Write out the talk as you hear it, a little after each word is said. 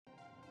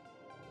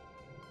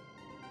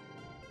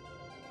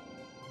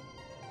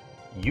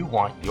You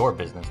want your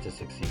business to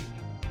succeed.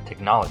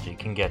 Technology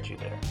can get you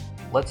there.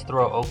 Let's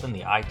throw open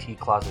the IT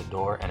closet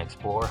door and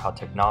explore how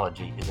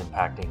technology is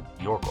impacting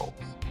your goals.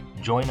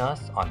 Join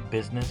us on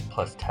Business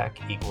plus Tech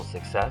equals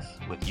Success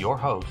with your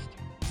host,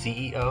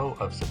 CEO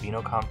of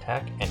Sabino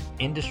Comtech and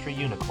industry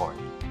unicorn,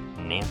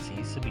 Nancy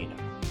Sabino.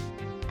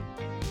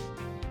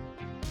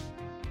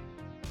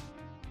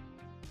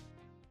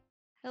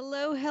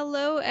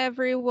 Hello,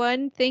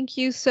 everyone. Thank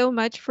you so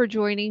much for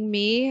joining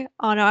me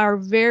on our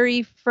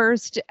very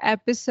first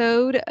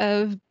episode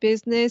of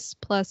Business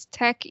plus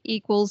Tech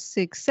equals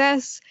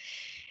Success.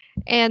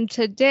 And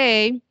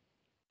today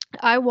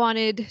I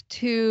wanted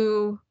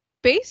to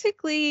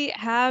basically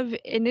have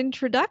an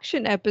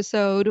introduction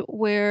episode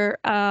where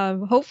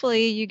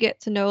hopefully you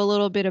get to know a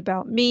little bit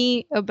about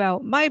me,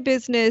 about my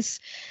business,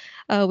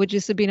 which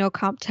is Sabino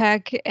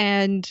Comtech,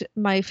 and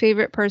my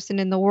favorite person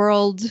in the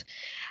world,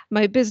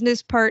 my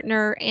business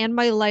partner and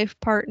my life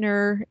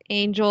partner,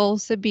 Angel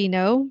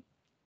Sabino.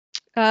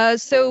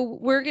 So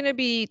we're going to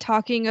be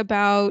talking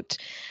about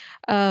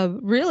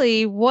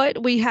really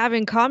what we have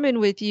in common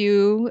with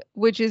you,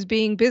 which is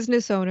being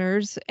business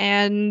owners,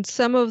 and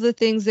some of the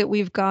things that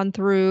we've gone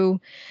through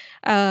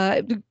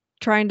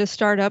trying to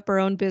start up our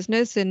own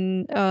business,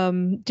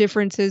 and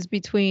differences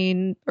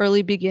between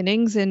early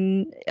beginnings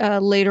and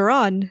later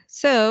on.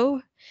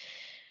 So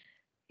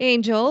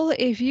Angel,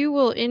 if you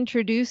will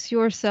introduce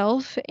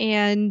yourself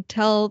and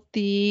tell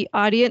the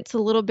audience a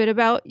little bit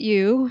about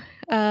you,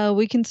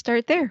 we can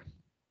start there.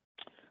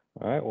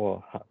 All right.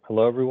 Well,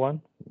 hello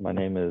everyone. My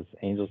name is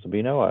Angel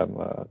Sabino. I'm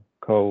a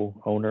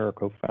co-owner or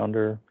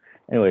co-founder.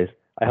 Anyways,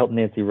 I help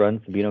Nancy run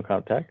Sabino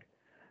Comtech.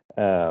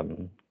 I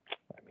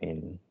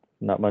mean,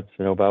 not much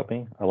to know about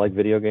me. I like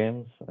video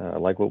games. I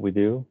like what we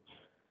do.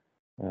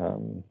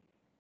 Um,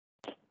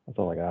 that's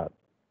all I got.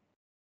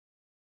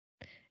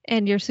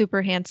 And you're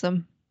super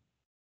handsome.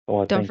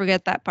 Oh, Don't thank you.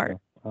 forget that part.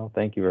 Oh,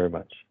 thank you very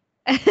much.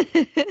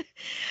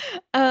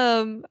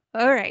 All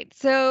right.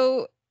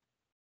 So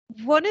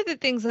one of the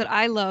things that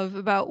I love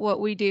about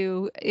what we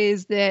do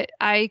is that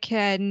I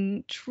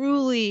can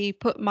truly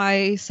put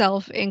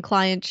myself in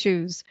client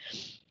shoes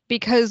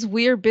because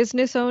we're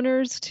business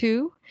owners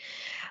too.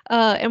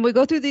 And we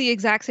go through the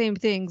exact same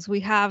things.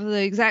 We have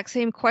the exact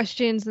same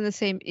questions and the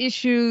same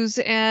issues,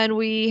 and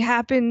we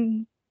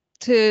happen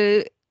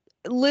to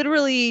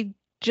literally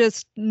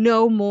just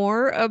know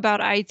more about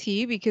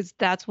IT because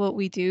that's what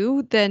we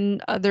do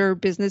than other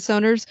business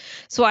owners.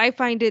 So I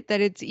find it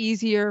that it's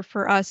easier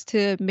for us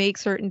to make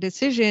certain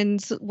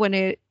decisions when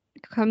it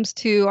comes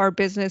to our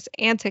business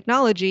and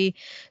technology.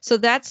 So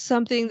that's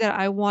something that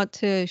I want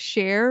to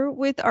share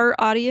with our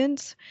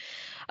audience.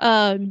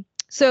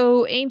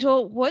 So,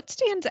 Angel, what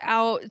stands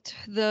out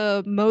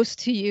the most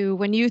to you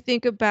when you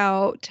think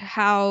about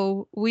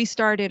how we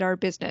started our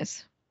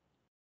business?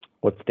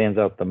 What stands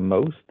out the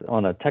most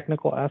on a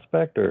technical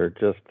aspect or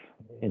just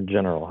in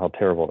general, how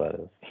terrible that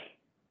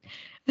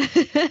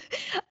is?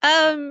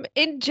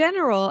 In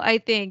general, I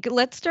think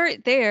let's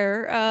start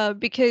there,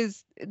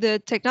 because the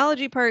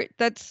technology part,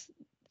 that's,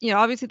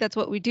 obviously that's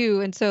what we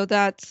do. And so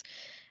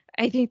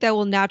I think that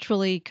will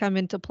naturally come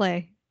into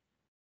play.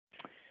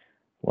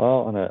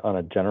 Well, on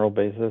a general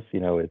basis,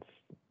 it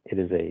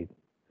is a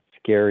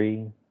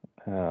scary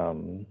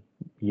um,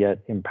 yet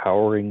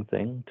empowering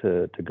thing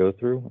to go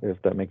through.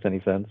 If that makes any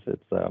sense,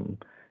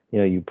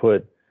 you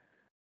put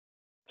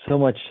so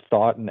much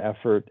thought and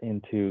effort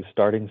into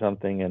starting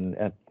something, and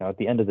at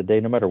the end of the day,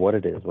 no matter what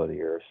it is, whether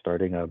you're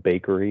starting a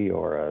bakery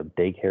or a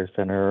daycare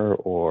center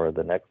or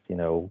the next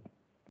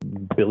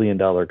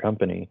billion-dollar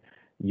company,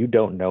 you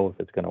don't know if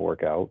it's going to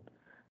work out.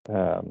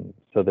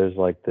 So there's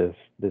like this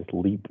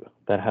leap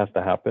that has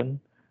to happen,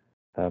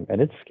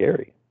 and it's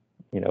scary,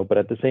 But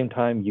at the same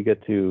time, you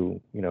get to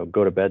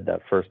go to bed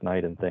that first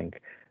night and think,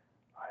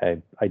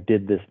 I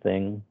did this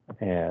thing,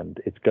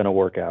 and it's gonna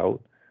work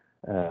out,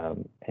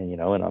 and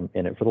I'm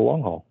in it for the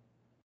long haul.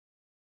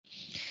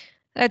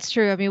 That's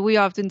true. I mean, we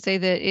often say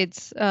that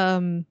it's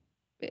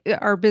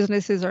our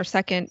business is our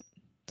second,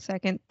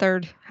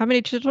 third. How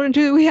many children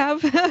do we have?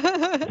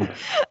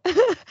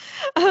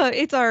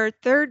 It's our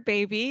third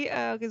baby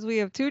because we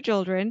have two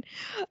children.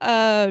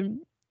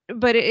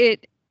 But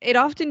it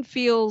often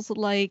feels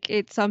like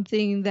it's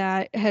something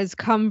that has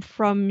come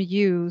from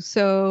you.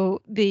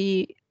 So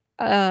the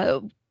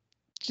uh,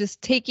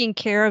 just taking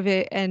care of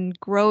it and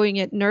growing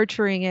it,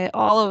 nurturing it,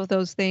 all of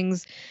those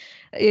things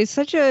is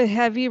such a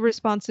heavy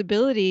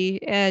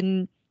responsibility,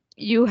 and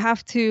you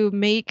have to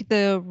make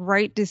the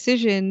right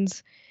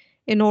decisions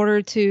in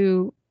order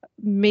to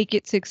make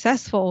it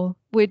successful,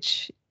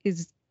 which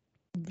is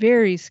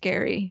very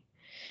scary.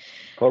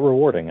 But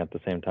rewarding at the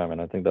same time, and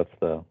I think that's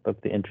the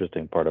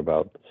interesting part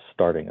about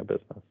starting a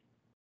business.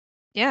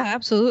 Yeah,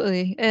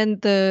 absolutely.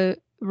 And the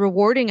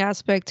rewarding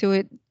aspect to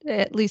it,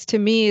 at least to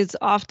me, is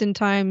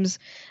oftentimes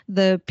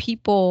the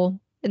people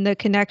and the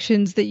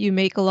connections that you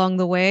make along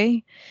the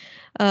way,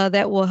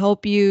 that will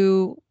help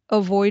you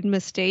avoid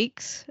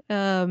mistakes,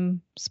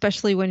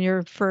 especially when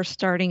you're first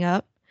starting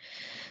up.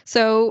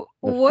 So,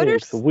 what are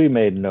Mistakes? We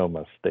made no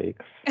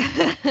mistakes.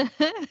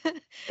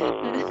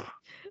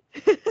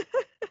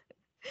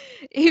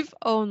 If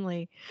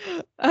only.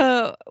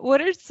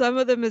 What are some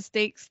of the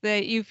mistakes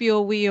that you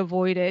feel we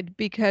avoided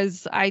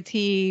because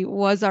IT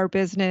was our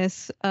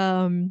business,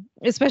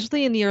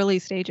 especially in the early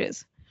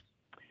stages?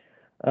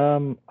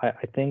 I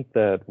think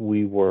that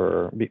we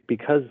were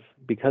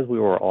because we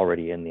were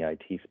already in the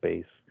IT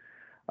space.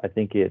 I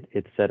think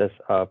it set us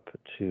up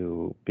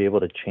to be able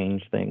to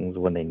change things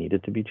when they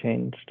needed to be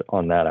changed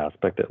on that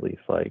aspect at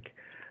least. Like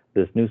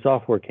this new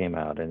software came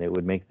out and it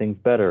would make things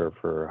better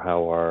for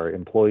how our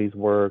employees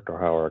worked or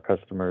how our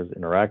customers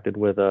interacted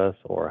with us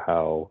or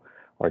how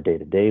our day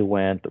to day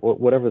went,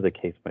 whatever the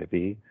case might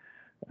be.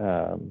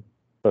 Um,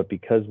 but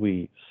because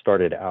we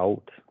started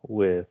out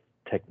with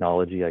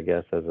technology, I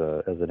guess, as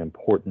an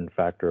important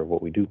factor of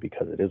what we do,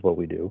 because it is what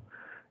we do,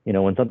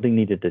 when something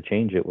needed to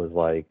change, it was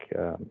like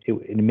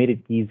it made it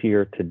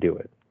easier to do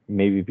it.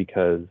 Maybe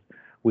because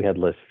we had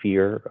less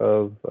fear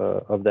of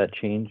that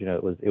change.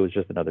 It was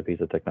just another piece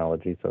of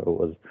technology, so it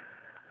was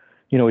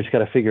we just got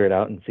to figure it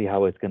out and see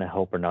how it's going to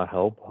help or not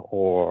help,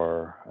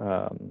 or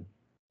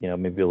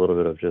maybe a little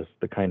bit of just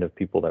the kind of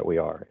people that we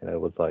are.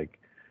 It was like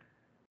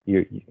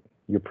you're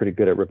pretty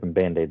good at ripping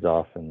band-aids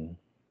off, and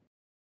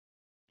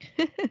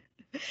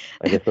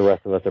I guess the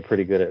rest of us are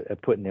pretty good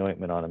at putting the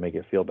ointment on and make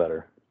it feel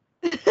better.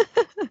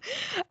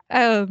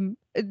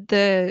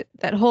 The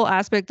that whole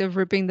aspect of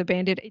ripping the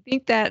bandit, I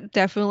think that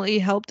definitely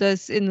helped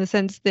us in the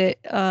sense that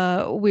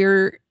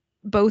we're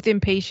both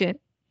impatient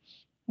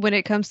when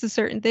it comes to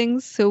certain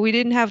things. So we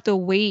didn't have to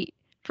wait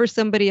for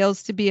somebody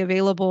else to be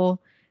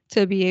available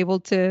to be able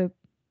to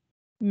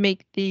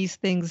make these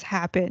things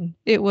happen.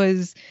 It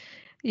was,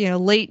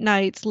 late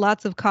nights,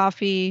 lots of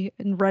coffee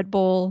and Red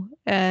Bull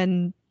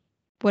and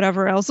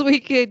whatever else we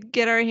could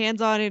get our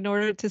hands on in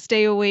order to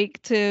stay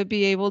awake to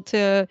be able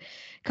to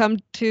come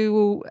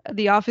to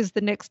the office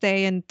the next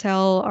day and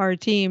tell our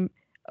team,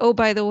 oh,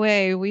 by the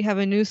way, we have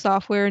a new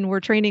software and we're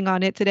training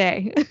on it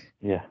today.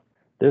 Yeah,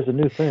 there's a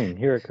new thing.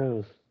 Here it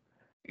goes.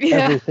 Yeah.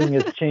 Everything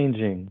is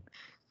changing.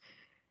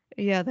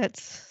 Yeah,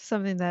 that's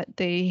something that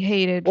they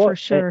hated for Well,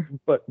 sure.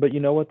 but you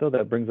know what though?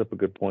 That brings up a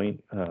good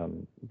point,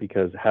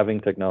 because having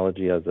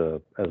technology as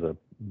a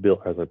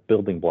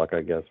building block,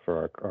 I guess,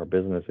 for our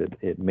business,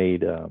 it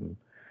made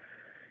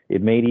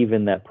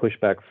even that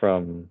pushback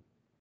from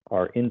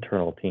our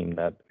internal team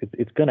that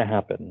it's going to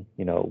happen.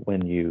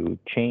 When you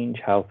change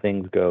how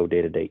things go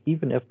day to day,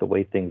 even if the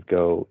way things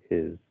go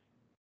is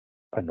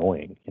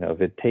annoying.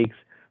 If it takes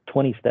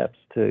 20 steps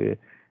to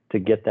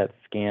get that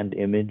scanned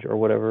image or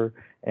whatever,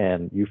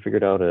 and you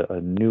figured out a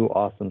new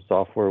awesome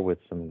software with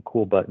some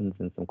cool buttons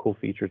and some cool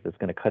features that's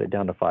going to cut it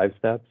down to 5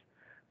 steps,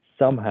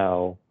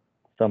 somehow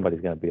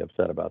somebody's going to be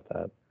upset about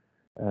that.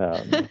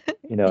 Yeah.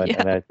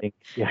 And I think,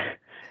 yeah,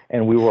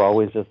 and we were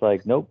always just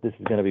like, nope, this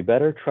is going to be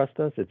better. Trust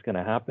us, it's going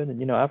to happen.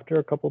 And after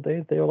a couple of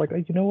days, they were like,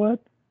 oh, you know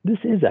what? This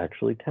is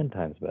actually 10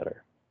 times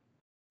better.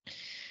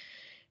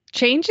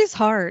 Change is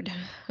hard.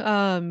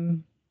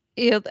 And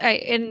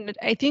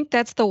I think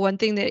that's the one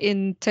thing that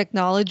in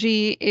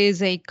technology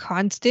is a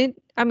constant.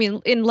 I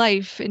mean, in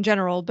life in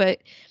general, but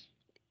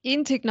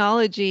in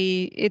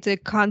technology, it's a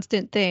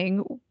constant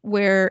thing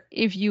where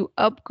if you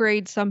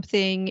upgrade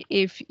something,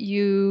 if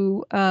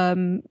you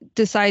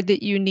decide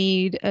that you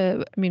need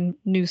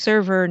new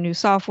server, new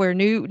software,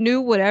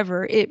 new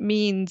whatever, it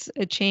means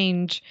a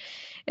change.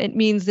 It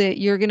means that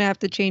you're going to have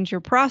to change your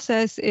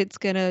process. It's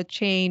going to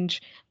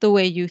change the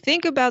way you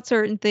think about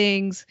certain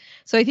things.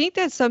 So I think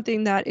that's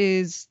something that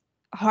is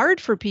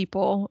hard for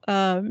people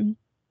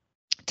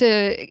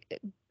to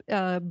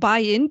buy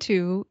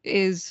into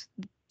is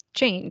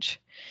change.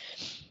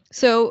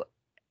 So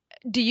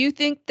do you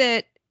think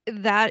that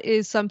that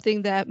is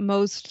something that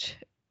most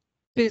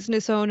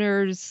business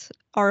owners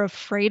are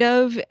afraid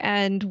of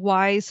and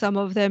why some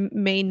of them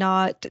may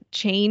not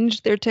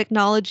change their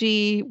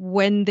technology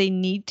when they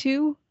need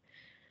to?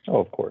 Oh,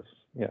 of course.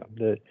 Yeah.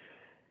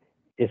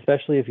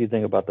 Especially if you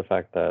think about the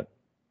fact that,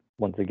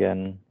 once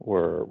again,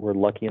 we're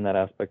lucky in that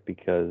aspect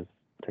because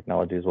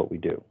technology is what we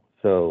do.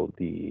 So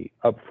the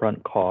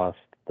upfront cost,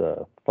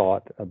 the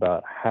thought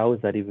about how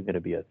is that even going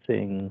to be a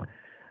thing,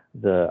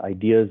 the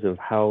ideas of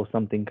how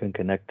something can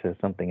connect to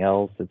something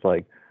else, it's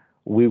like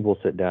we will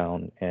sit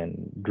down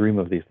and dream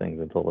of these things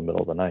until the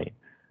middle of the night.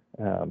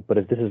 But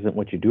if this isn't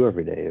what you do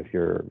every day, if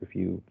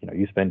you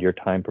spend your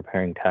time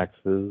preparing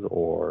taxes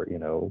or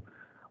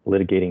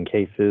litigating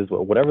cases,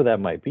 whatever that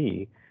might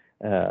be,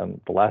 the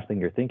last thing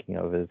you're thinking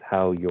of is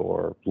how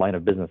your line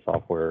of business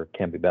software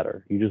can be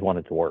better. You just want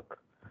it to work.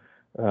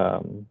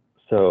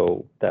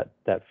 So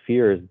that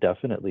fear is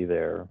definitely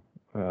there.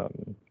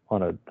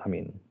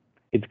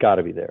 It's got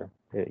to be there.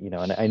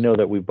 And I know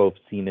that we've both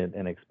seen it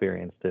and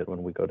experienced it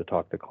when we go to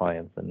talk to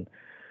clients, and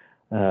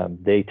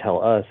they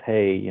tell us,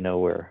 hey,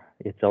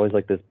 it's always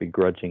like this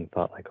begrudging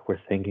thought, like we're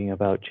thinking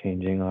about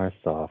changing our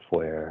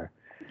software,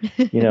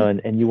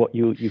 and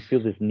you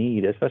feel this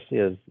need, especially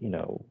as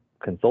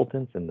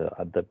consultants and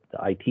the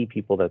IT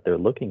people that they're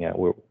looking at.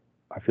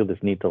 I feel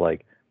this need to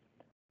like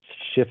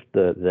shift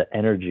the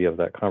energy of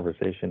that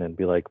conversation and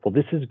be like, well,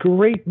 this is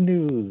great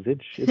news.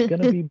 It's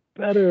going to be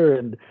better.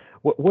 And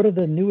what are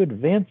the new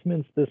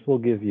advancements this will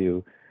give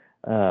you?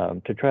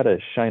 To try to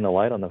shine a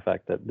light on the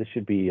fact that this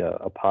should be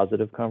a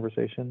positive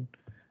conversation,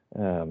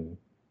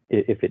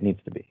 if it needs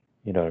to be,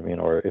 you know what I mean,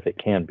 or if it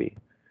can be.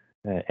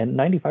 And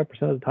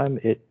 95% of the time,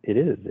 it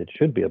is. It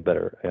should be a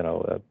better,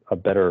 a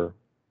better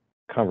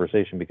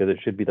conversation, because it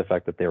should be the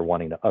fact that they're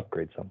wanting to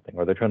upgrade something,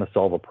 or they're trying to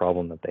solve a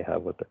problem that they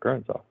have with their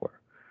current software.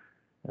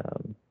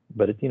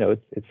 But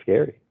it's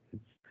scary.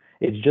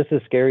 It's just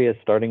as scary as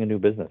starting a new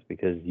business,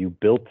 because you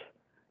built,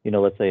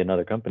 let's say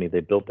another company, they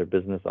built their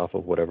business off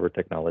of whatever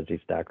technology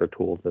stack or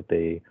tools that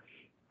they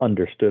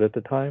understood at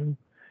the time.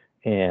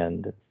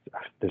 And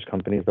there's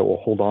companies that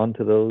will hold on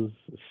to those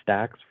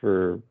stacks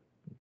for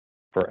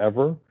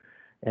forever.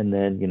 And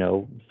then,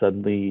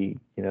 suddenly,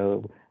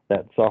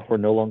 that software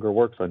no longer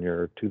works on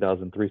your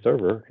 2003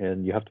 server,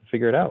 and you have to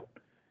figure it out.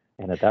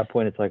 And at that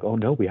point, it's like, oh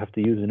no, we have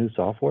to use a new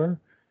software.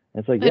 And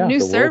it's like, a new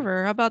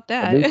server. How about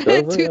that? A new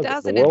server.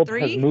 2003. The world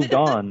has moved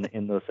on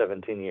in those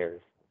 17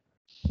 years.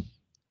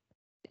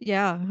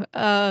 Yeah.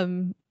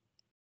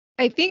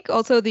 I think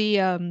also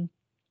the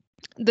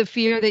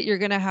fear that you're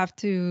going to have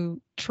to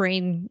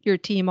train your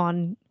team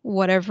on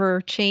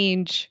whatever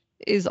change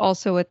is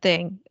also a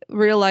thing.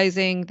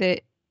 Realizing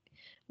that,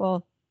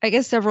 well, I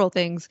guess several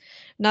things.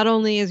 Not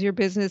only is your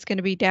business going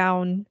to be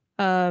down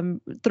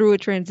through a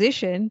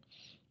transition,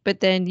 but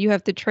then you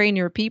have to train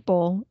your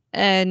people.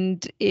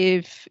 And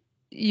if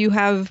you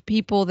have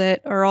people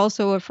that are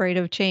also afraid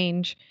of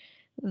change,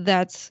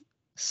 that's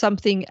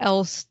something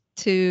else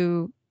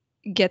to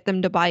get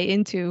them to buy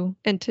into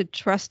and to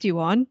trust you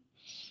on.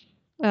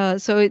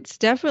 So it's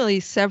definitely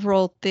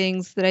several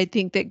things that I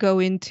think that go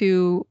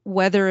into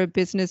whether a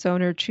business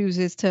owner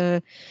chooses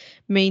to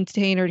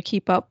maintain or to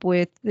keep up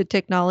with the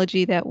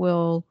technology that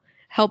will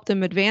help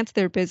them advance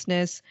their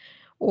business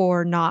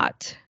or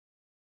not.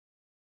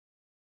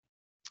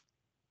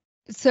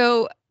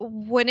 So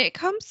when it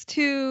comes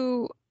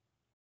to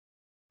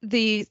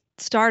the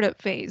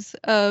startup phase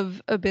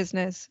of a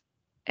business,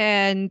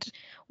 and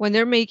when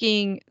they're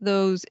making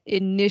those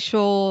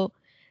initial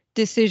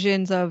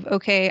decisions of,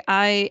 okay,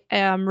 I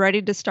am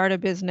ready to start a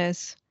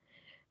business.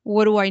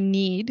 What do I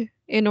need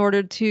in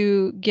order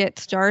to get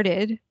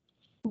started?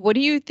 What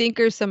do you think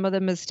are some of the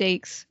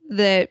mistakes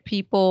that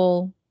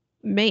people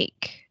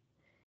make?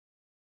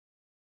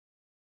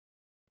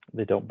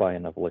 They don't buy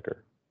enough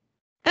liquor.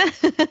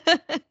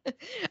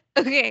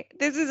 Okay,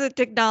 this is a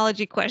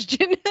technology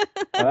question.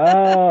 Okay.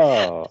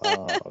 All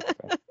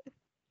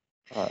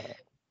right.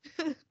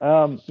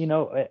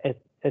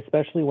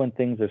 Especially when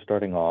things are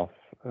starting off,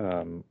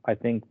 I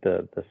think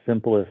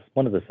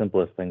one of the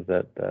simplest things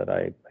that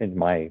I, in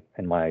my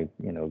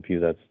view,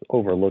 that's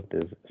overlooked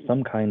is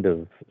some kind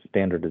of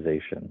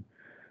standardization.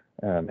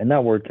 And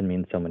that word can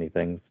mean so many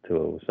things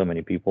to so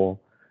many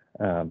people.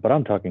 But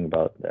I'm talking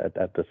about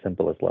at the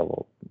simplest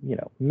level.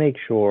 Make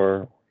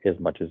sure as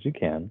much as you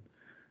can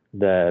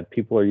that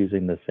people are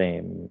using the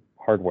same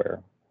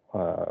hardware,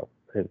 or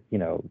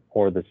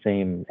the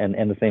same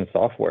and the same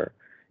software.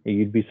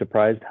 You'd be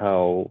surprised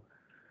how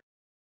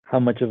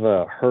much of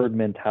a herd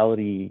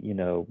mentality,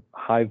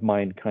 hive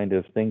mind kind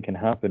of thing can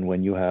happen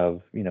when you have,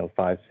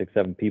 5, 6,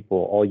 7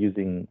 people all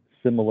using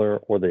similar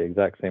or the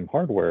exact same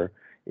hardware.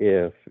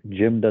 If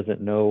Jim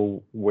doesn't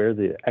know where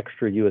the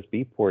extra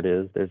USB port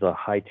is, there's a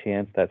high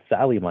chance that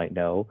Sally might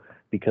know,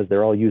 because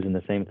they're all using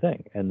the same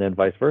thing. And then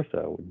vice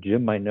versa.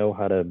 Jim might know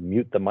how to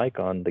mute the mic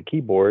on the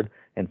keyboard,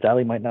 and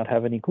Sally might not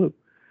have any clue.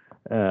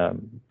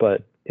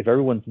 But if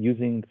everyone's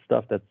using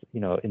stuff that's,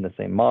 in the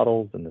same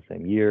models, in the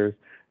same years,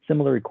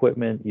 similar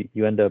equipment,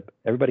 you end up,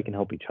 everybody can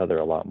help each other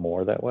a lot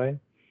more that way.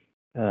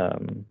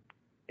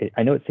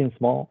 I know it seems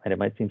small and it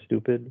might seem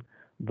stupid,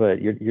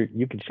 but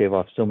you can shave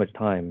off so much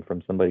time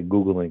from somebody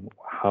Googling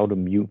how to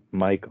mute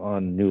mic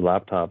on new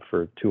laptop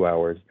for 2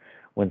 hours,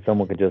 when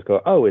someone could just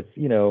go, oh, it's,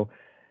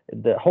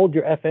 hold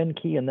your FN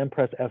key and then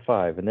press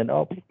F5, and then,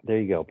 oh, there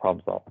you go,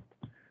 problem solved.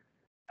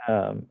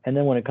 And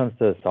then when it comes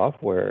to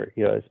software,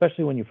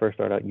 especially when you first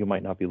start out, you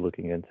might not be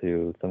looking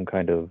into some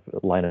kind of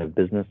line of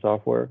business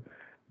software.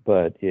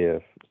 But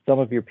if some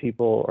of your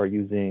people are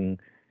using,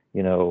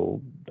 I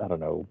don't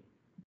know,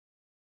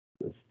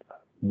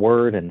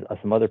 Word, and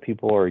some other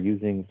people are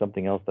using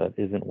something else that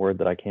isn't Word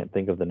that I can't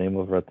think of the name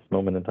of at this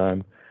moment in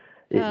time,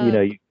 you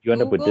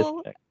end up with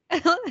disconnect.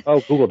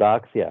 Oh, Google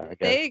Docs, yeah, I guess.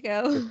 There you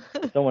go.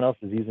 If someone else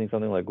is using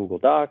something like Google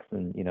Docs,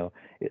 and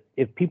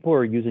if people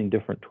are using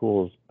different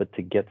tools, but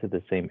to get to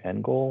the same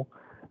end goal,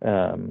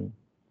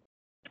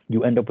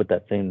 you end up with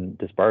that same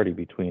disparity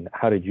between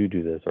how did you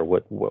do this, or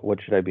what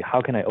should I be?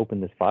 How can I open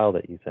this file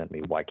that you sent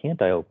me? Why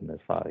can't I open this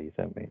file that you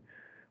sent me?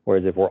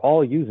 Whereas if we're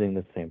all using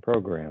the same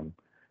program,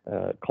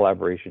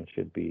 collaboration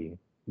should be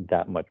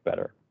that much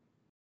better.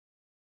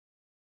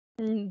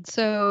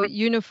 So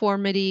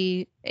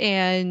uniformity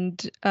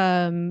and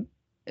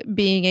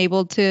being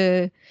able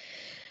to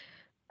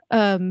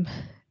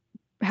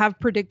have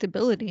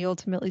predictability,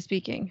 ultimately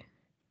speaking.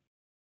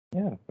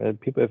 Yeah,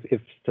 people.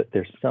 If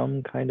there's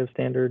some kind of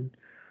standard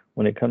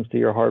when it comes to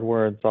your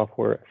hardware and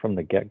software from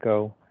the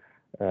get-go,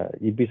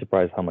 you'd be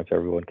surprised how much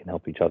everyone can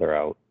help each other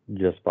out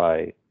just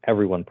by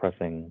everyone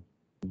pressing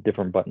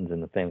different buttons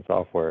in the same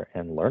software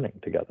and learning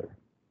together.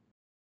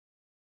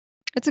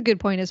 That's a good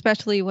point,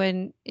 especially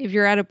if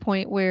you're at a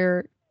point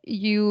where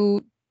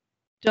you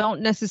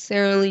don't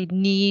necessarily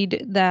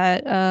need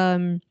that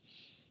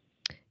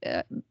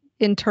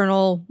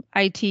internal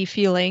IT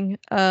feeling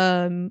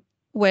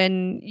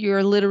when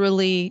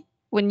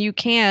you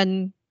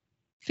can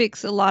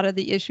fix a lot of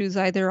the issues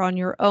either on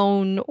your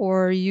own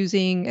or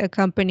using a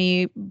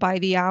company by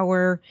the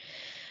hour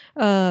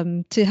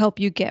to help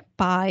you get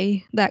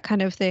by, that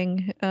kind of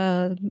thing,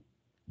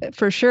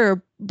 for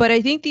sure. But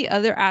I think the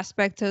other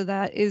aspect of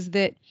that is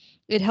that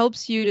it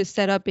helps you to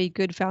set up a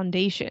good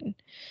foundation,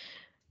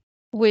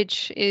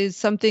 which is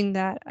something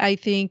that I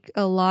think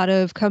a lot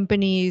of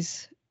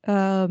companies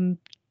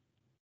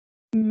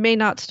may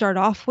not start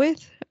off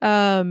with.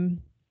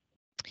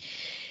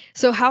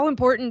 So how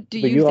important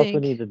do But you also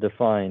think? need to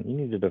define. You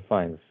need to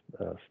define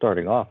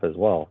starting off as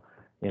well.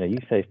 You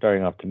say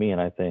starting off to me, and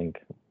I think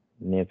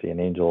Nancy and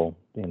Angel,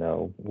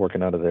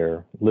 working out of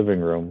their living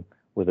room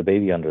with a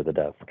baby under the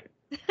desk.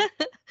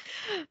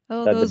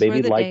 Oh, That the those were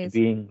baby the liked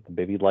days.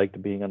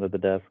 being under the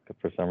desk.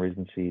 For some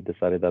reason, she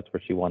decided that's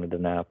where she wanted to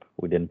nap.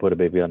 We didn't put a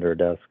baby under her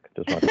desk.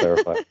 Just want to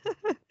clarify.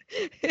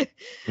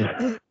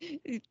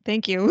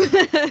 Thank you.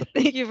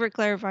 Thank you for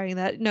clarifying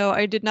that. No,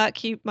 I did not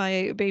keep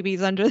my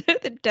babies under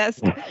the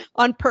desk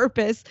on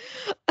purpose.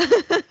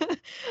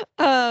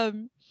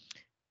 um,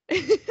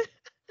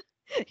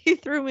 you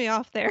threw me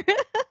off there.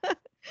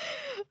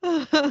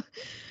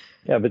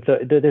 Yeah, but so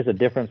there's a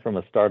difference from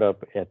a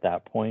startup at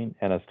that point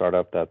and a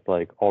startup that's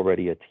like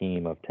already a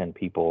team of 10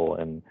 people,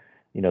 and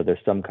there's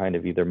some kind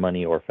of either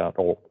money or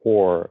the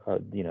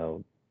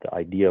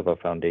idea of a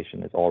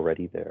foundation is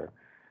already there.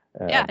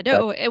 Yeah,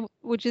 no,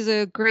 which is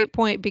a great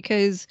point,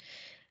 because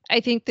I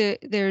think that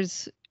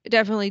there's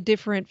definitely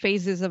different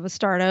phases of a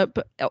startup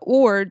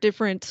or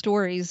different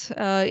stories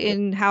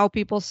in how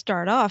people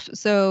start off.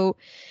 So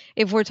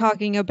if we're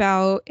talking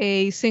about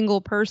a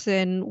single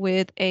person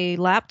with a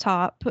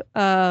laptop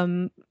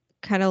kind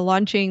of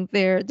launching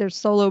their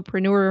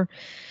solopreneur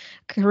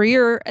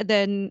career,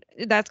 then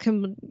that's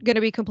going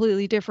to be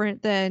completely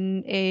different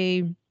than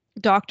a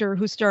doctor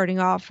who's starting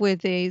off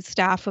with a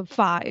staff of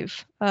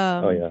 5.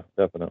 Oh yeah,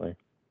 definitely.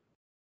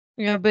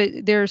 Yeah, but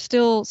they're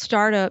still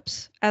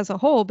startups as a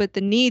whole, but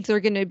the needs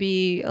are going to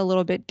be a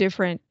little bit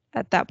different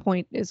at that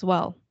point as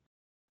well.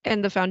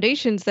 And the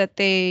foundations that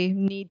they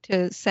need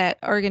to set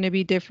are going to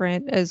be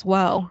different as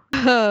well.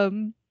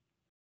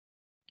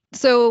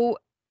 So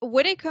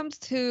when it comes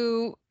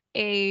to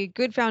a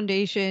good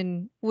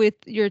foundation with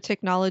your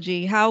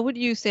technology, how would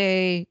you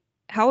say,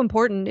 how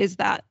important is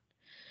that?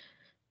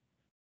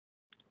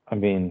 I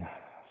mean,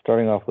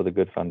 starting off with a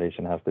good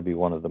foundation has to be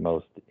one of the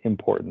most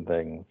important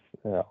things,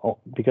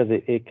 because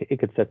it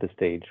could set the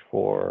stage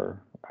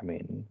for, I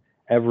mean,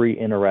 every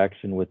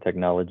interaction with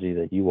technology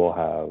that you will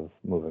have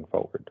moving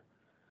forward.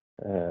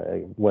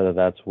 Whether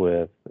that's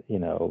with,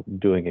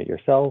 doing it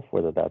yourself,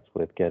 whether that's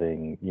with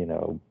getting,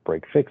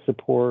 break fix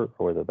support,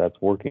 or whether that's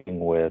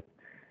working with,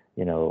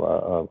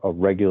 a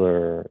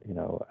regular,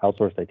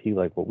 outsourced IT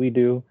like what we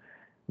do,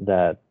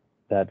 that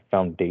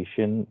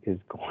foundation is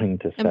going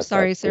to set I'm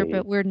sorry, that sir, stage.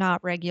 but we're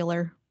not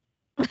regular.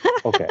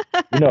 Okay,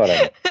 you know what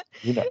I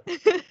mean.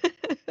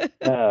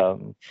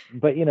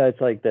 But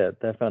it's like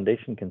that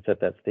foundation can set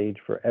that stage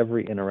for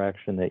every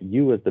interaction that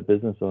you as the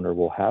business owner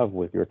will have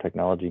with your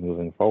technology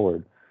moving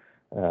forward.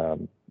 I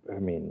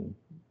mean,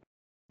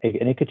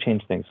 and it could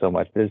change things so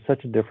much. There's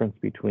such a difference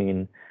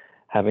between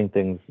having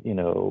things,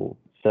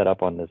 set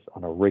up on a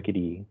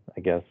rickety,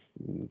 I guess,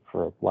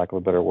 for lack of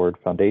a better word,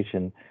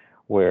 foundation,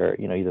 where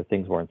either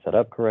things weren't set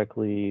up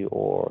correctly,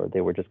 or they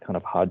were just kind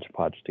of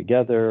hodgepodge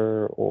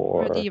together,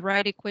 or the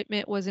right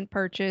equipment wasn't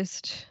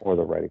purchased. I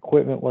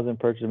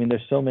mean,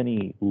 there's so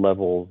many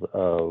levels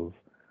of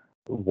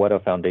what a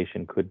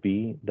foundation could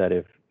be that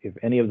if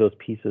any of those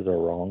pieces are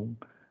wrong,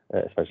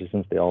 especially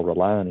since they all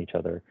rely on each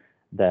other,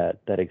 that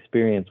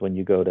experience when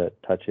you go to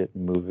touch it,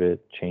 move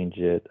it, change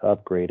it,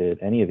 upgrade it,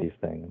 any of these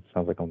things,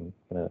 sounds like I'm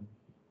gonna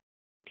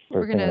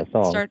start singing a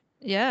song.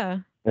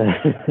 Yeah.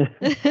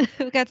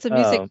 We've got some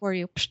music for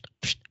you.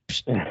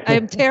 I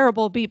am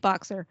terrible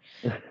beatboxer.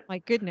 My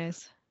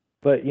goodness.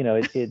 But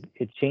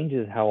it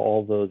changes how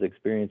all those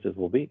experiences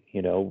will be.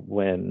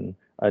 When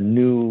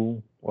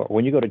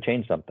when you go to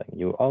change something,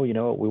 we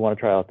want to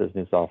try out this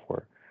new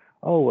software.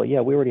 Oh well,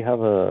 yeah, we already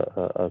have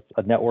a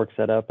network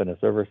set up and a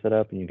server set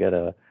up, and you get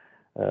a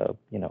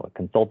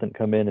consultant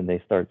come in and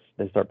they start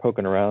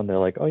poking around. They're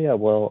like,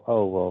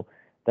 well,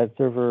 that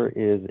server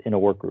is in a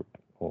work group.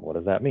 Well, what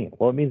does that mean?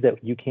 Well, it means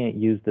that you can't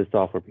use this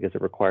software because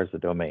it requires a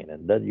domain,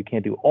 and that you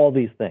can't do all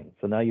these things.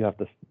 So now you have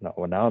to.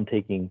 Now I'm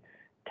taking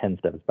 10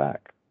 steps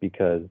back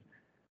because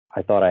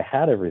I thought I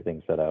had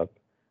everything set up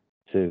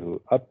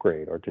to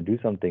upgrade or to do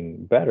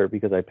something better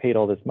because I paid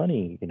all this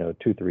money,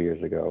 2-3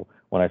 years ago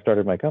when I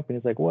started my company.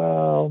 It's like,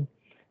 well,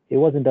 it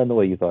wasn't done the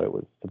way you thought it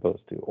was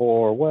supposed to,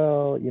 or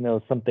well,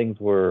 some things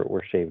were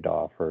shaved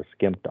off or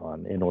skimped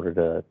on in order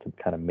to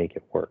kind of make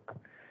it work.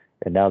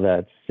 And now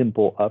that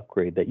simple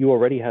upgrade that you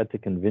already had to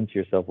convince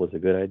yourself was a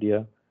good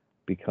idea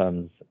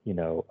becomes,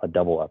 a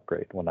double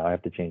upgrade. Well, now I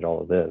have to change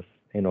all of this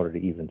in order to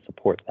even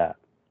support that.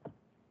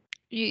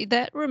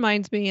 That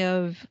reminds me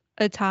of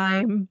a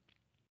time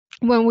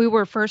when we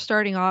were first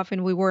starting off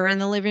and we were in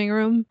the living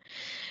room,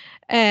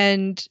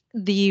 and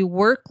the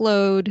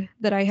workload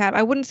that I had,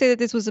 I wouldn't say that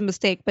this was a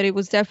mistake, but it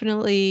was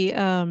definitely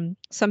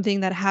something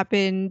that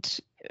happened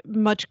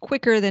much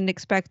quicker than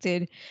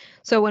expected.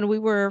 So when we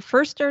were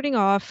first starting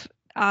off,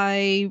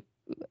 I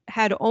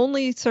had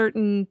only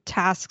certain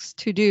tasks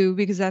to do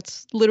because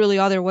that's literally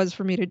all there was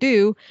for me to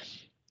do.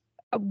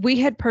 We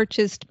had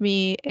purchased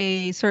me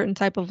a certain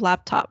type of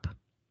laptop,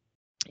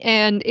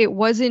 and it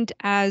wasn't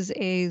a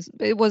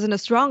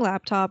strong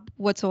laptop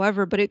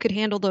whatsoever, but it could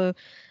handle the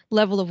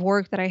level of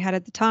work that I had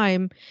at the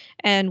time.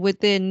 And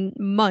within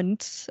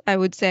months, I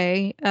would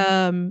say,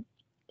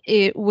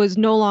 it was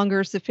no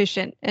longer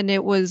sufficient, and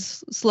it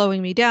was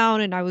slowing me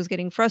down, and I was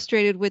getting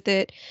frustrated with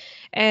it.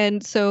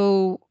 And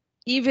so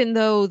even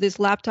though this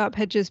laptop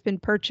had just been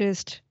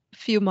purchased a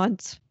few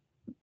months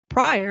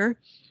prior,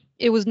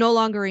 it was no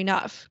longer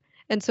enough.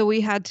 And so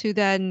we had to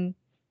then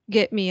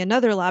get me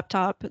another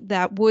laptop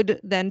that would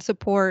then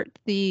support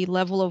the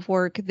level of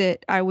work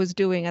that I was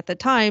doing at the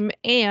time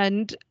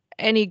and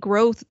any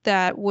growth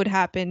that would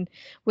happen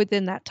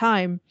within that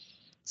time.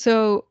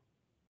 So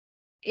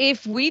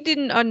if we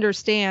didn't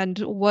understand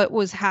what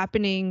was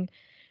happening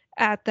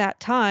at that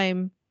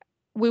time,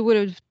 we would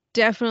have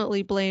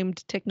definitely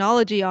blamed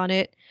technology on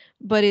it.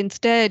 But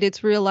instead,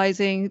 it's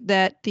realizing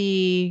that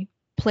the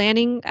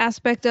planning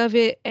aspect of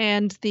it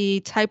and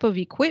the type of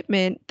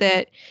equipment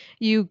that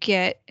you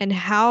get and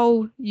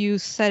how you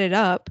set it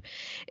up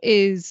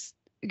is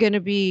going to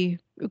be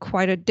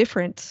quite a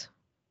difference.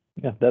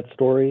 Yeah, that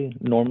story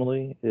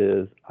normally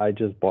is, I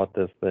just bought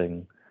this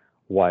thing.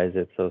 Why is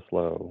it so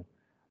slow?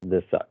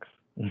 This sucks.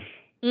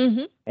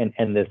 Mm-hmm.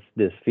 And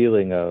this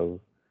feeling of,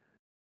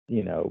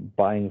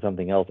 buying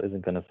something else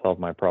isn't going to solve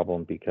my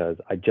problem because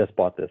I just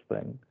bought this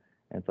thing.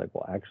 And it's like,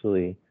 well,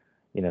 actually,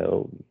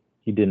 you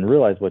didn't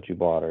realize what you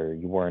bought, or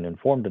you weren't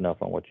informed enough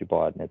on what you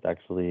bought, and it's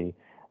actually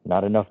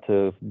not enough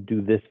to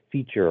do this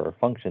feature or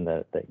function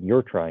that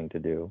you're trying to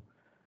do.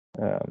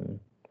 So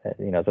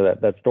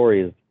that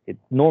story is, it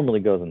normally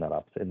goes in the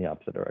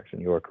opposite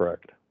direction. You are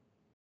correct.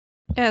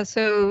 Yeah,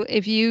 so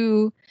if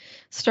you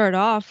start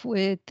off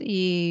with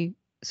the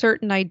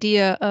certain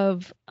idea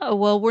of, oh,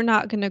 well, we're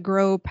not going to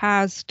grow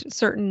past a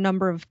certain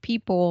number of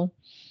people,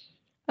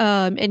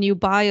 and you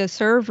buy a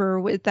server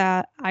with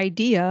that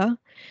idea,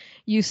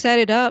 you set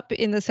it up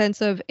in the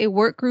sense of a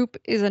work group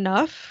is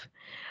enough,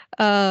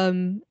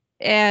 and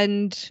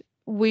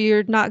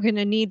we're not going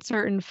to need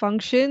certain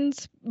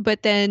functions,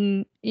 but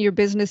then your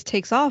business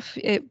takes off.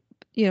 It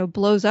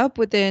blows up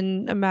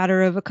within a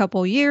matter of a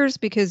couple years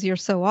because you're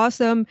so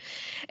awesome,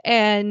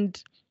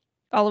 and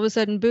all of a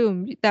sudden,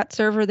 boom, that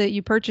server that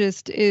you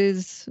purchased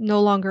is no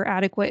longer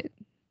adequate.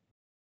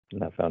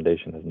 And that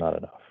foundation is not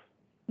enough.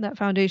 That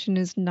foundation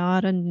is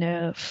not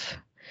enough.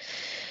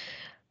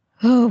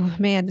 Oh,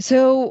 man.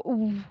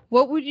 So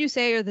what would you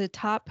say are the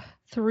top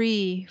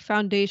 3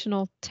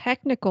 foundational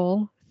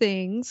technical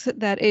things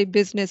that a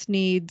business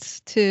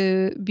needs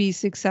to be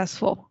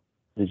successful?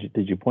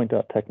 Did you point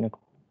out technical?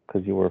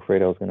 Because you were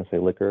afraid I was going to say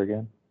liquor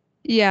again?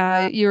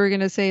 Yeah, you were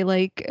going to say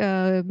like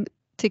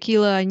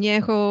tequila,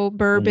 añejo,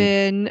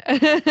 bourbon,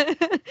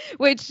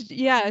 which,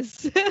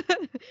 yes,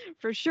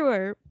 for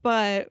sure.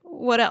 But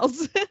what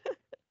else?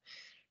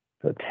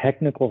 So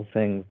technical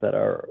things that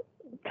are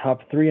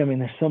top 3. I mean,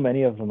 there's so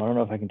many of them. I don't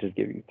know if I can just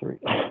give you 3.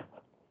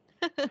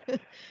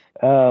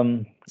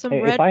 Some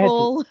Red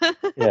Bull.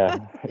 Yeah,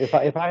 if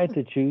I had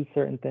to choose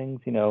certain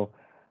things, you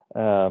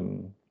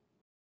don't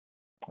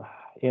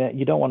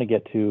want to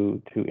get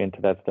too into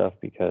that stuff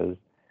because,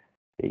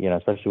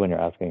 especially when you're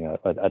asking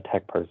a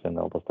tech person,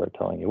 they'll start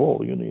telling you,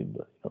 oh, you need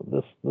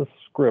this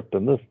script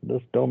and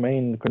this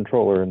domain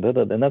controller and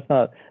and that's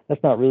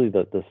not really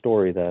the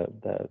story that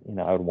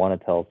I would want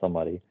to tell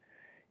somebody.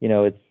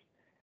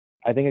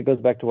 I think it goes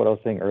back to what I was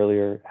saying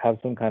earlier. Have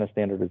some kind of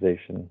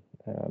standardization.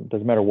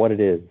 Doesn't matter what it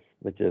is,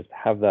 but just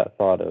have that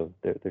thought of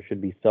there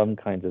should be some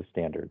kinds of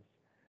standards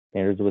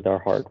with our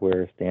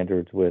hardware,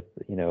 standards with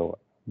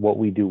what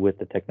we do with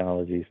the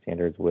technology,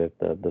 standards with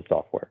the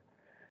software.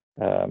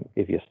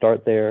 If you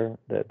start there,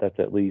 that's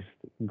at least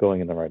going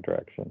in the right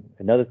direction.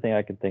 Another thing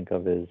I can think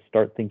of is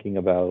start thinking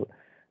about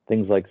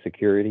things like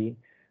security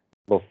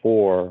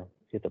before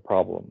it's a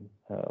problem.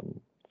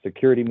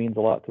 Security means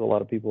a lot to a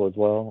lot of people as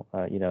well.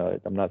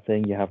 I'm not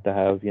saying you have to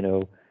have,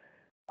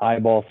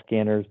 eyeball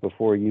scanners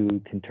before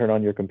you can turn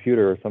on your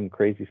computer or some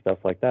crazy stuff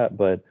like that.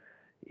 But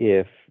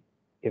if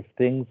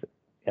things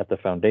at the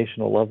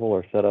foundational level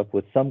are set up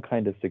with some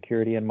kind of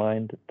security in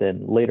mind,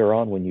 then later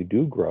on when you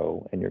do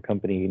grow and your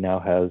company now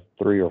has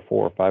 3 or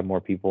 4 or 5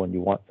 more people and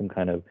you want some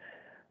kind of,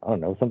 I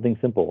don't know, something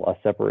simple, a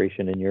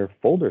separation in your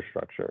folder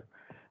structure,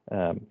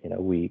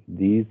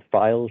 These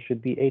files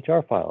should be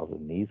HR files,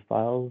 and these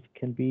files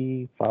can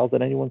be files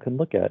that anyone can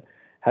look at.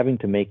 Having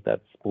to make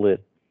that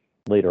split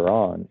later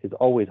on is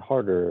always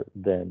harder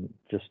than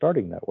just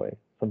starting that way.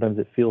 Sometimes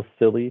it feels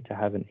silly to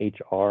have an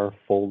HR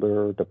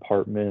folder,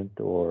 department,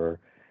 or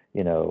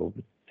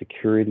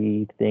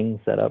security thing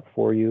set up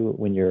for you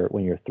when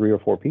you're 3 or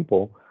 4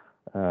 people.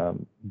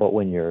 But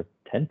when you're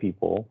 10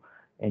 people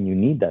and you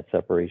need that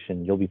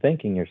separation, you'll be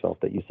thanking yourself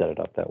that you set it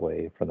up that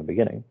way from the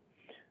beginning.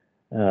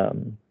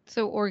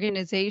 So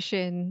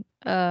organization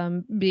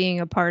being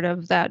a part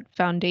of that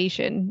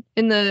foundation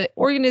in the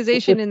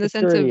organization in the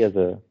sense of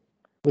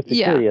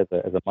security as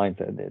a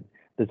mindset.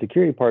 The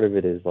security part of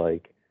it is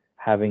like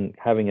having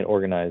it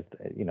organized,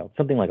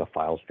 something like a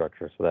file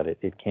structure so that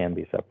it can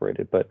be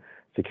separated. But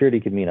security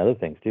could mean other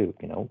things too,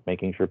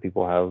 making sure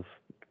people have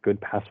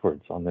good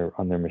passwords on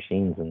their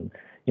machines, and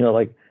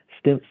like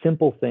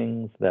simple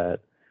things that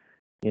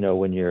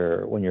when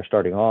you're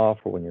starting off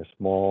or when you're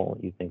small,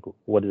 you think,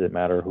 what does it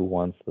matter who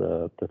wants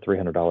the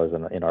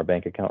 $300 in our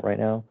bank account right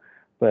now?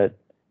 But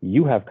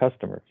you have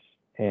customers,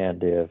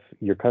 and if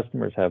your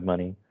customers have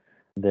money,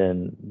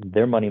 then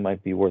their money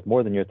might be worth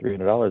more than your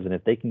 $300. And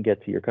if they can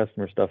get to your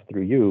customer stuff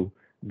through you,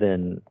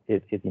 then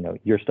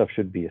your stuff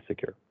should be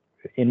secure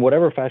in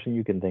whatever fashion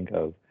you can think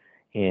of,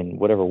 in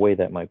whatever way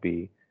that might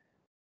be.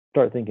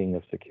 Start thinking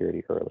of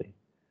security early.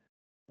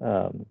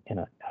 And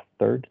a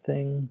third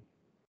thing,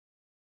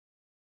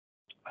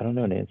 I don't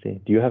know, Nancy.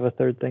 Do you have a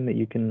third thing that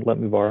you can let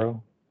me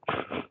borrow?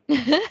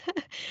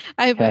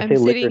 I'm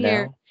sitting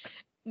here.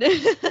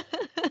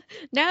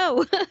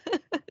 No.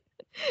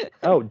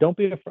 Oh, don't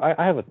be afraid.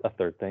 I have a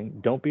third thing.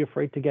 Don't be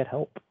afraid to get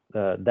help.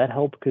 That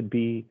help could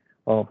be,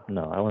 well,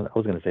 no, I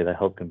was going to say that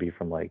help can be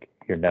from like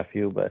your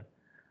nephew, but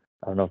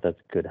I don't know if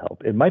that's good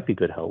help. It might be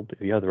good help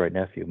if you have the right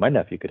nephew. My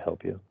nephew could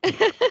help you.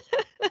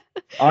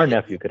 Our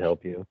nephew could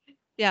help you.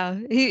 Yeah,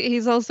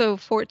 he's also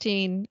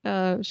 14.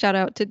 Shout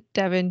out to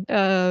Devin.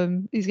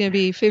 He's gonna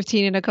be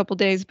 15 in a couple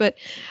days, but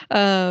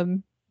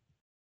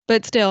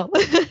still,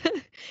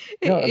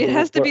 it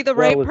has to be the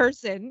right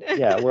person.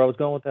 Yeah, where I was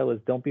going with that was,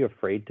 don't be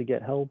afraid to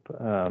get help.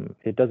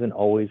 It doesn't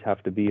always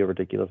have to be a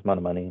ridiculous amount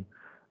of money,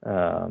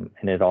 and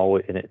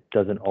it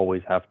doesn't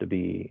always have to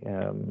be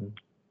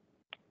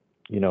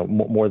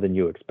more than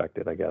you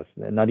expected, I guess,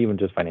 and not even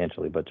just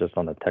financially, but just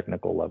on the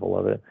technical level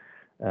of it.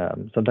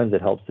 Sometimes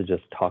it helps to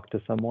just talk to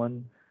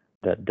someone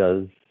that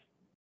does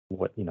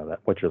what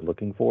you're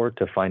looking for,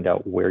 to find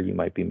out where you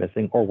might be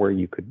missing or where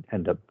you could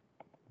end up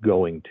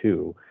going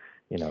to,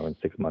 in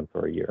 6 months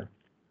or a year.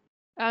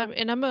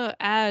 And I'm gonna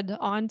add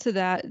on to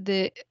that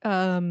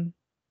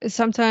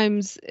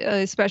sometimes,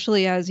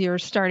 especially as you're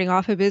starting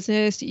off a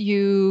business,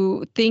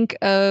 you think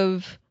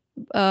of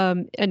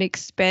an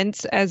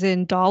expense as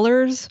in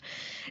dollars,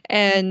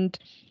 and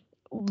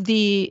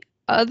the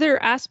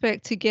other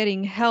aspect to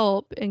getting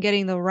help and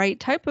getting the right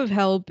type of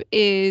help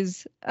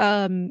is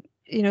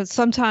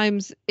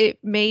sometimes it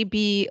may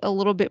be a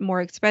little bit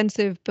more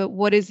expensive, but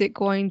what is it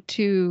going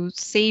to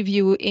save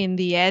you in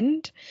the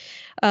end?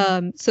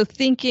 So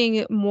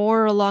thinking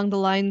more along the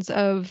lines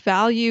of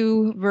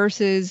value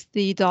versus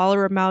the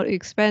dollar amount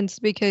expense,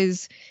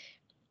 because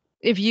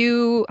if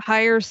you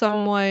hire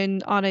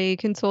someone on a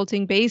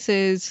consulting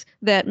basis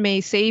that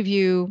may save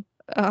you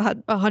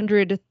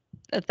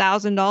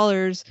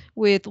 $100,000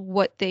 with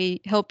what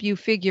they help you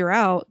figure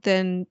out,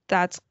 then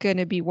that's going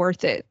to be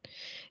worth it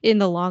in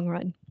the long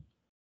run.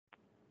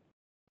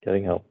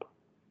 Getting help.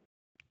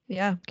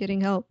 Yeah,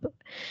 getting help.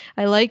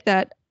 I like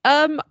that.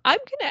 I'm going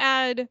to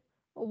add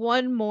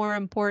one more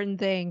important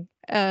thing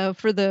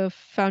for the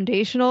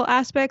foundational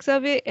aspects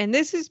of it, and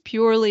this is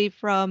purely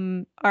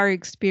from our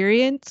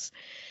experience.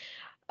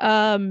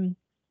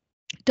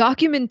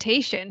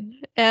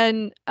 Documentation.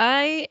 And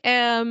I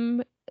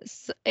am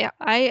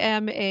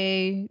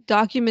a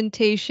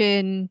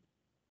documentation,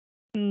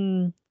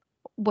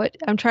 what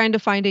I'm trying to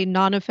find a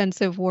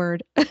non-offensive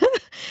word.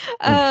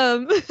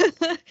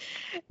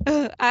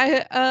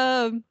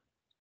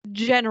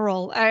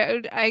 General,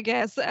 I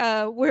guess,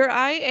 where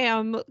I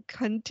am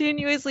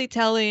continuously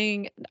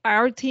telling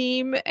our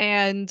team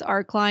and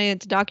our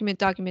client to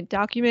document. I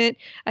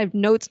have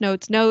notes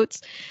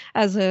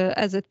as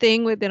a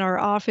thing within our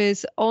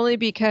office, only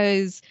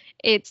because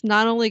it's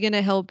not only going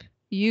to help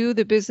you,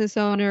 the business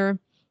owner,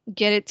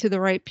 get it to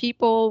the right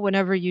people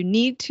whenever you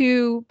need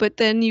to, but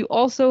then you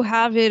also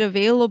have it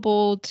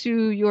available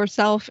to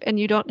yourself, and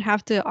you don't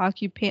have to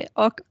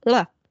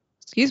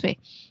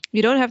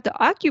you don't have to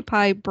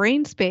occupy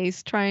brain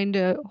space trying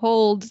to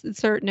hold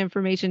certain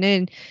information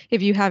in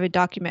if you have it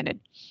documented.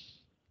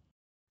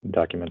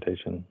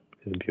 Documentation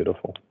is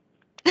beautiful.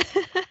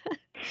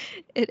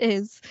 It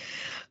is.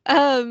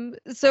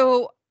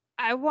 So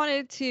I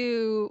wanted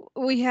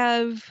we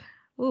have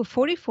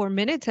 44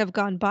 minutes have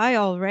gone by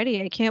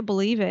already. I can't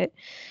believe it.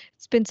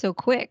 It's been so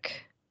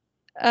quick.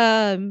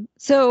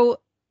 So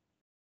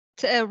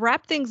to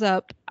wrap things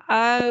up,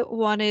 I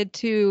wanted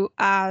to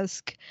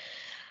ask,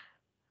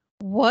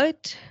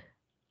 what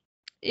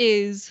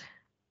is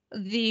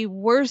the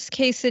worst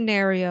case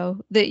scenario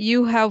that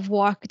you have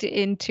walked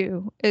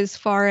into as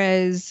far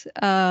as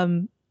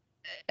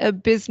a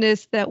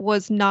business that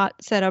was not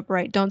set up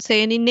right? Don't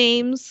say any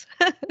names.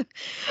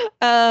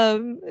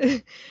 um,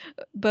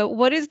 but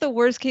what is the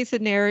worst case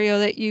scenario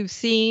that you've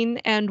seen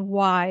and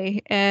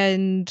why?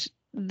 And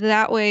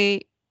that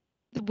way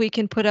we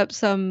can put up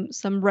some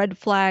red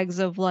flags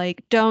of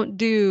like don't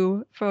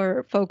do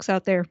for folks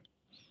out there.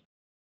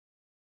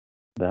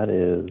 That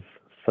is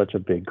such a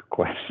big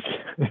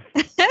question.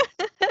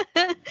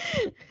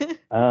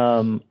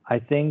 I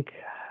think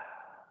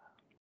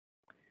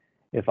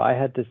if I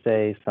had to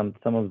say some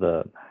of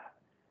the,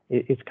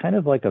 it's kind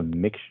of like a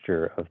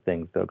mixture of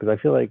things though, because I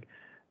feel like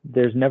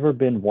there's never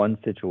been one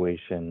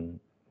situation,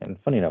 and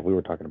funny enough, we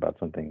were talking about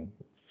something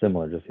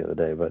similar just the other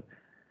day, but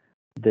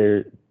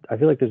I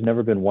feel like there's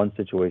never been one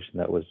situation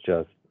that was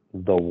just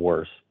the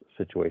worst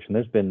situation.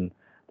 There's been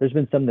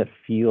some that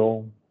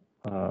feel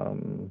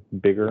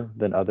bigger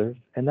than others,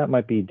 and that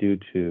might be due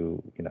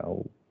to,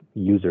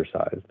 user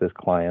size. This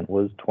client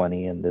was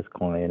 20 and this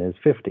client is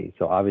 50.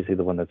 So obviously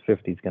the one that's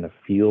 50 is going to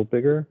feel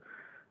bigger,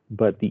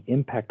 but the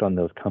impact on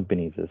those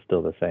companies is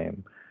still the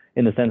same,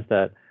 in the sense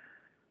that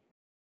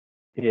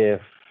if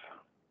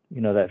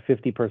that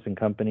 50-person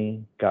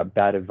company got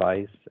bad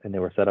advice and they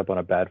were set up on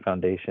a bad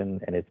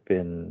foundation, and it's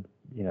been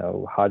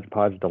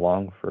hodgepodged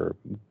along for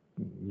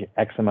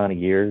X amount of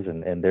years,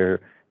 and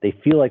they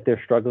feel like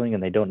they're struggling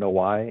and they don't know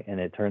why, and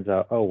it turns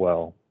out, oh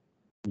well,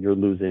 you're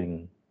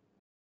losing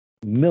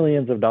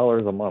millions of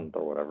dollars a month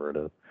or whatever it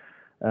is,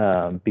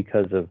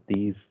 because of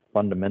these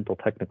fundamental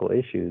technical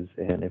issues.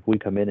 And if we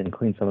come in and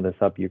clean some of this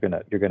up, you're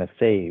gonna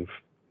save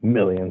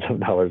millions of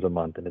dollars a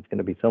month, and it's going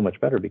to be so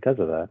much better because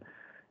of that.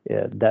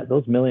 Yeah, that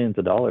those millions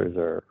of dollars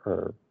are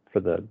for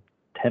the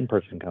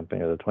 10-person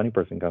company or the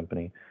 20-person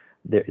company.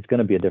 It's going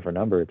to be a different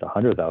number. It's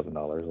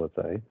 $100,000, let's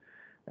say,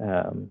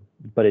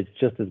 but it's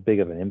just as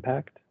big of an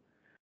impact.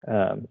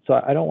 So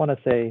I don't want to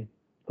say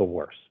the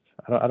worst.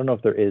 I don't know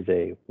if there is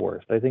a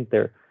worst. I think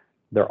they're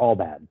all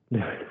bad.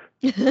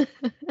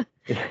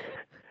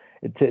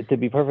 To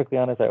be perfectly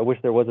honest, I wish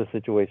there was a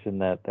situation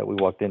that we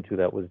walked into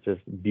that was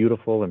just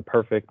beautiful and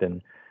perfect,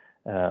 and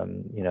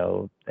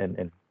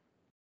and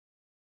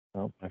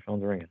oh, my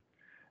phone's ringing.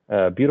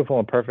 Beautiful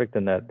and perfect,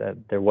 and that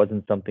there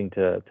wasn't something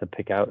to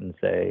pick out and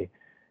say,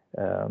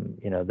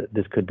 that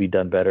this could be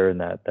done better, and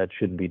that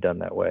shouldn't be done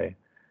that way.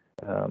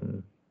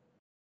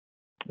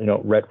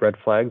 Red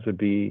flags would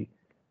be,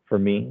 for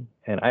me,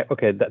 and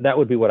that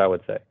would be what I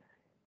would say.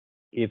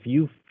 If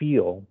you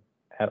feel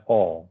at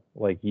all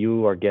like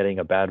you are getting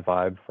a bad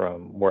vibe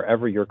from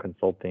wherever your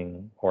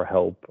consulting or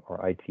help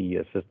or IT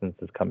assistance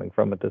is coming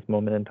from at this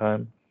moment in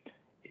time,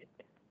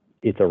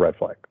 it's a red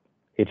flag.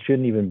 It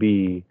shouldn't even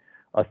be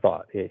a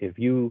thought. If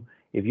you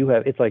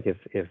have, it's like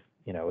if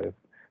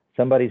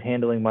somebody's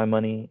handling my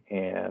money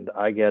and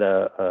I get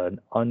an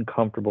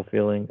uncomfortable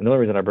feeling, and the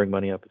only reason I bring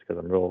money up is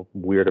because I'm real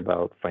weird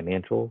about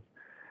financials.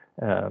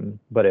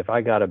 But if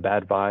I got a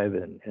bad vibe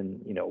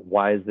and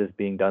why is this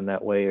being done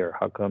that way, or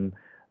how come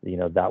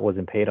that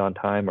wasn't paid on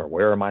time, or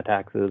where are my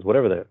taxes,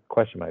 whatever the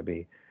question might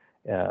be,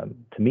 to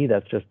me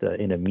that's just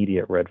an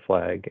immediate red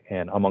flag,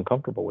 and I'm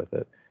uncomfortable with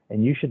it.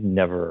 And you should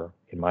never,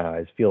 in my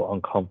eyes, feel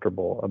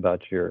uncomfortable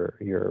about your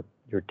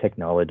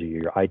technology,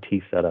 your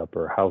IT setup,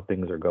 or how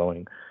things are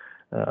going.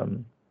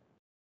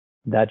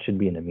 That should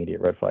be an immediate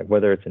red flag,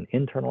 whether it's an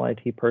internal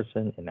IT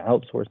person, an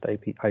outsourced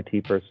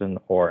IT person,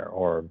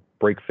 or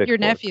break fix your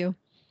work. nephew.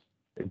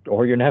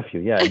 Or your nephew.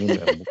 Yeah, I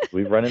mean,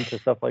 we've run into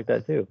stuff like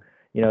that too.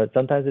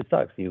 Sometimes it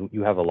sucks.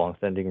 You have a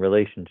long-standing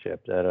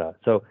relationship.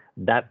 So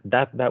that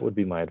would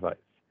be my advice.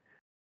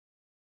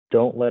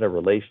 Don't let a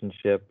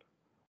relationship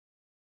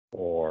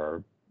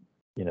or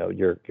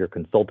your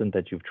consultant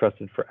that you've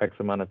trusted for X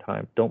amount of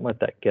time, don't let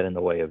that get in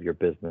the way of your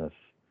business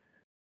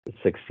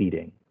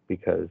succeeding,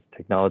 because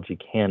technology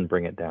can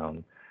bring it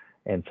down,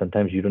 and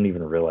sometimes you don't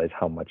even realize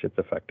how much it's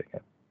affecting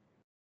it.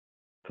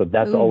 So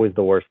that's always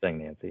the worst thing,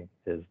 Nancy,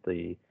 is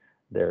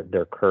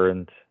their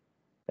current,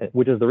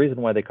 which is the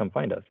reason why they come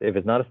find us. If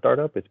it's not a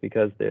startup, it's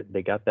because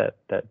they got that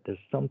there's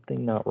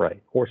something not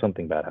right, or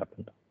something bad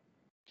happened.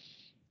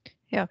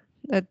 Yeah,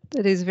 that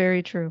is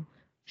very true.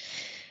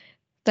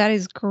 That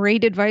is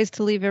great advice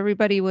to leave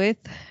everybody with.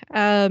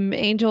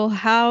 Angel,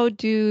 how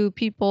do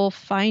people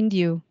find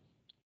you?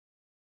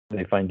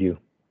 They find you.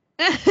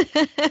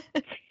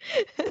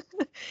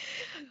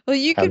 Well,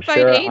 you can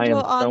find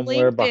Angel on LinkedIn. I am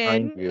somewhere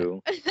behind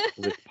you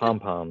with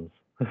pom-poms.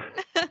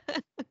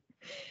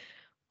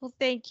 Well,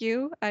 thank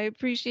you. I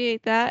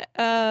appreciate that.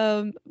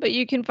 But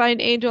you can find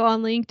Angel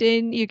on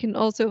LinkedIn. You can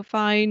also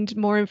find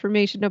more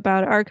information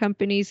about our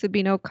company,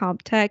 Sabino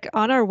CompTech,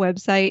 on our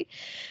website,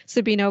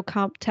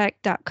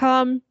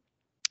 sabinocomptech.com.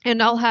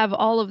 And I'll have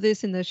all of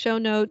this in the show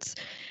notes.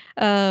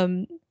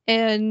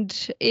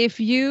 And if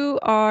you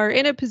are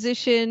in a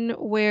position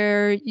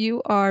where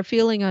you are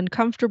feeling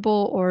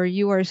uncomfortable, or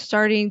you are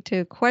starting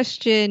to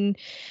question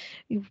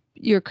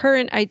your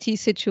current IT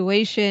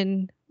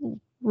situation,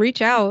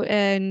 reach out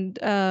and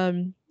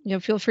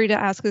feel free to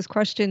ask us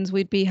questions.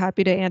 We'd be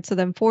happy to answer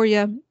them for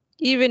you.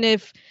 Even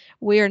if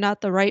we are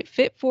not the right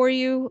fit for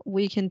you,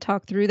 we can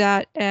talk through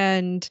that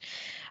and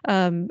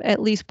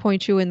at least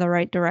point you in the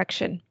right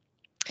direction.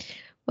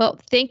 Well,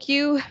 thank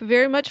you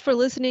very much for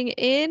listening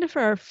in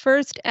for our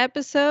first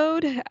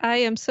episode. I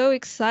am so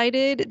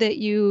excited that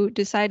you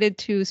decided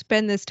to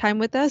spend this time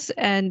with us,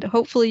 and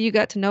hopefully you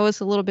got to know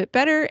us a little bit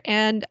better.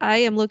 And I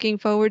am looking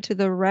forward to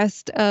the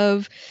rest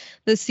of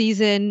the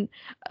season,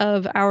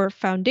 of our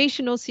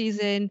foundational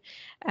season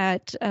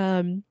at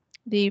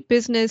the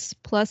Business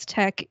Plus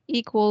Tech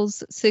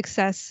Equals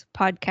Success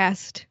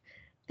podcast.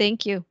 Thank you.